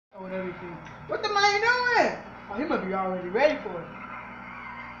everything. What the man doing? Oh, he must be already ready for it.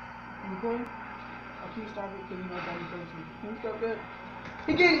 You recording? Oh, can you stop it? Because you know that you're close. Can you stop that?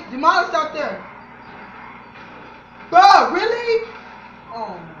 He getting demolished out there. Bro, really?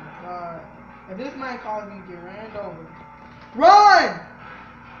 Oh my god. If this man calls me to get ran over. Run!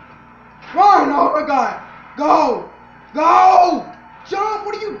 Run! Oh my god. Go! Go! Jump!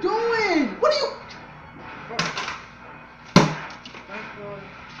 What are you doing? What are you...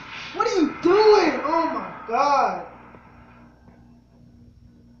 What are you doing? Oh my god.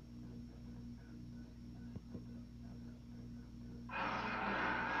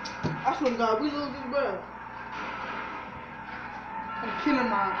 I swear to God, we lose this, bro. I'm killing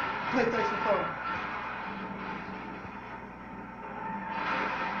my PlayStation 4.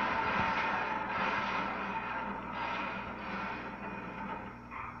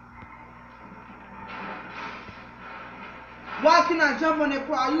 Why can I jump on that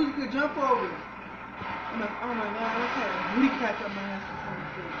part? I usually could jump over it. I'm like, oh my god, what's that? Booty crack up my ass.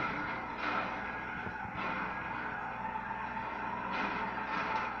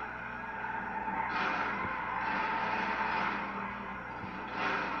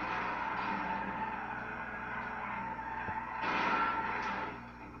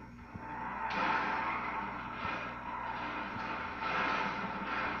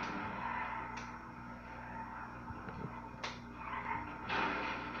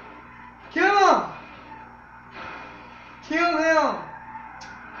 Kill him! Kill him!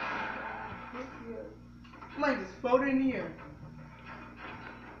 Somebody just floated in the air.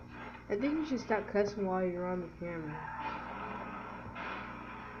 I think you should stop cussing while you're on the camera.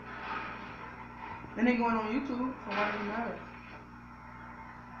 It ain't going on YouTube, so why does it matter?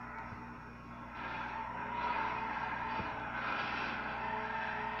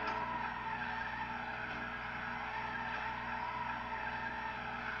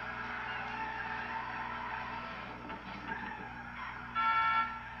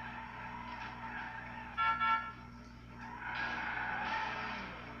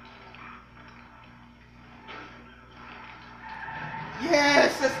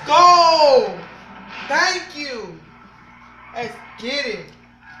 Yes, let's go! Thank you! Let's get it!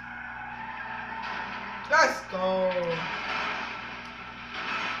 Let's go!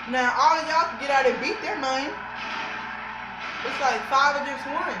 Now, all of y'all can get out and beat that man. It's like 5 against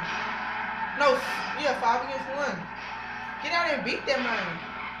 1. No, yeah, 5 against 1. Get out and beat that man.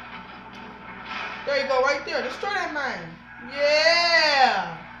 There you go, right there. Destroy that man.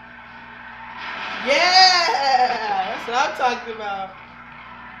 Yeah! Yeah! That's what I'm talking about.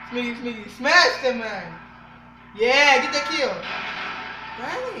 Smitty, smash that man. Yeah, get that kill.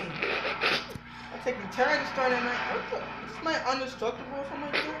 Dang. I'm taking turns destroying that man. What the? Is this man indestructible or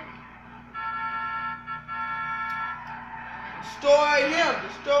something like that? Destroy him.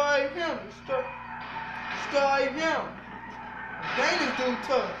 Destroy him. Destroy him. Dang, this dude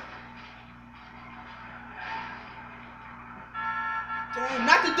tough. Dang,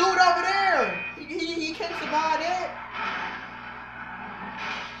 not the dude over there. He can't survive that.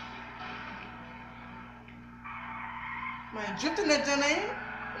 Man, drifting that done ain't.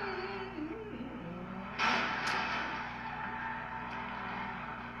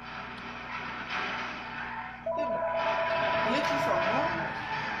 Glitching so hard.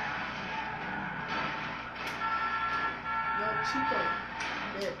 Yo, Chico.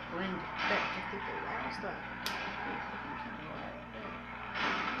 Yeah, bring it back. I think the last time.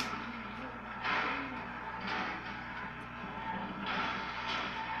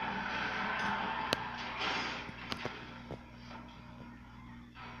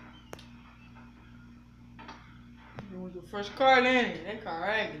 It was the first card in it. That card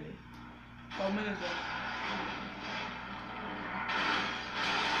regular. 4 minutes ago.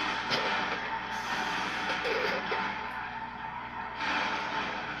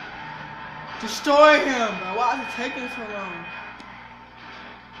 Destroy him, bro. Why is it taking so long?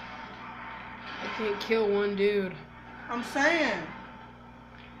 I can't kill one dude. I'm saying.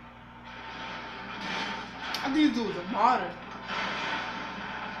 I think these dudes are modern.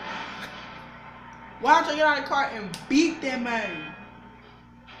 Why don't you get out of the car and beat that man?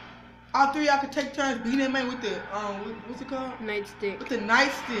 All 3 of y'all could take turns beating that man with the what's it called? Nightstick. With the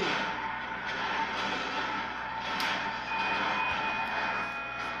nightstick.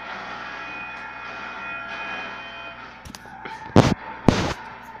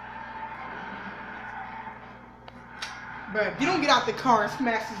 Bruh, if you don't get out the car and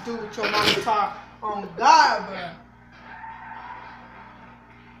smash this dude with your Molotov, on God, bruh.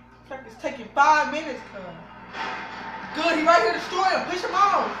 It's like it's taking 5 minutes, cuz. Good, he right here to destroy him. Push him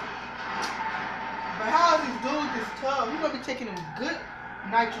off. But how is this dude this tough? He gonna be taking him good.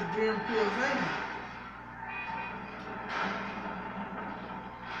 nitrogen pills, ain't it?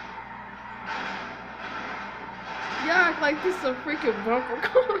 You act like this is a freaking bumper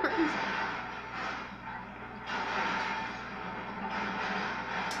cars.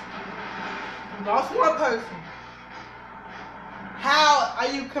 Lost one person. How are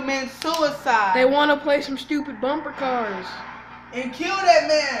you committing suicide? They want to play some stupid bumper cars. And kill that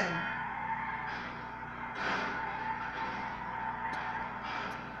man.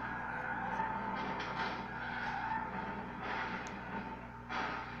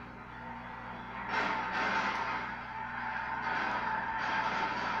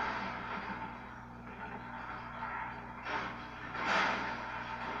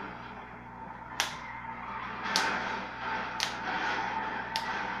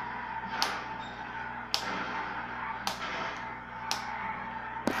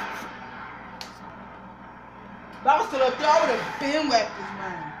 If I was still up there, I would have been whacked this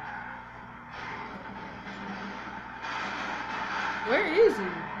man. Where is he?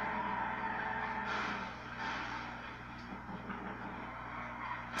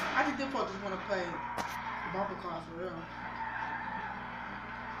 I think them folks just want to play bumper cars for real.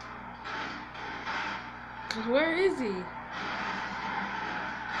 Cause where is he?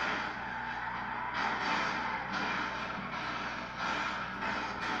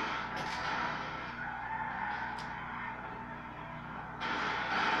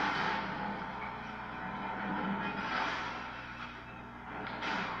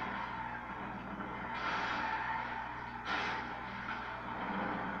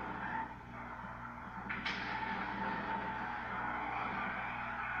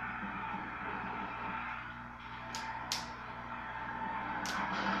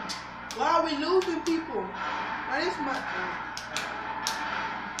 Why are we losing people? Why is my...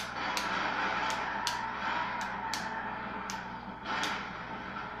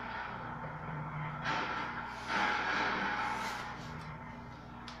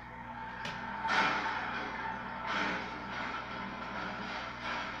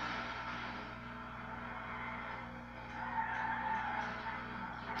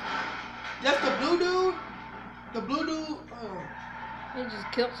 That's the blue dude? The blue dude? Oh. He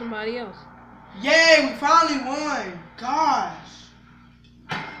just killed somebody else. Yay, we finally won. Gosh.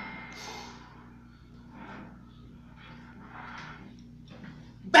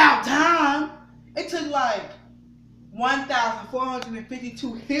 About time. It took like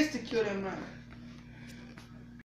 1,452 hits to kill that man.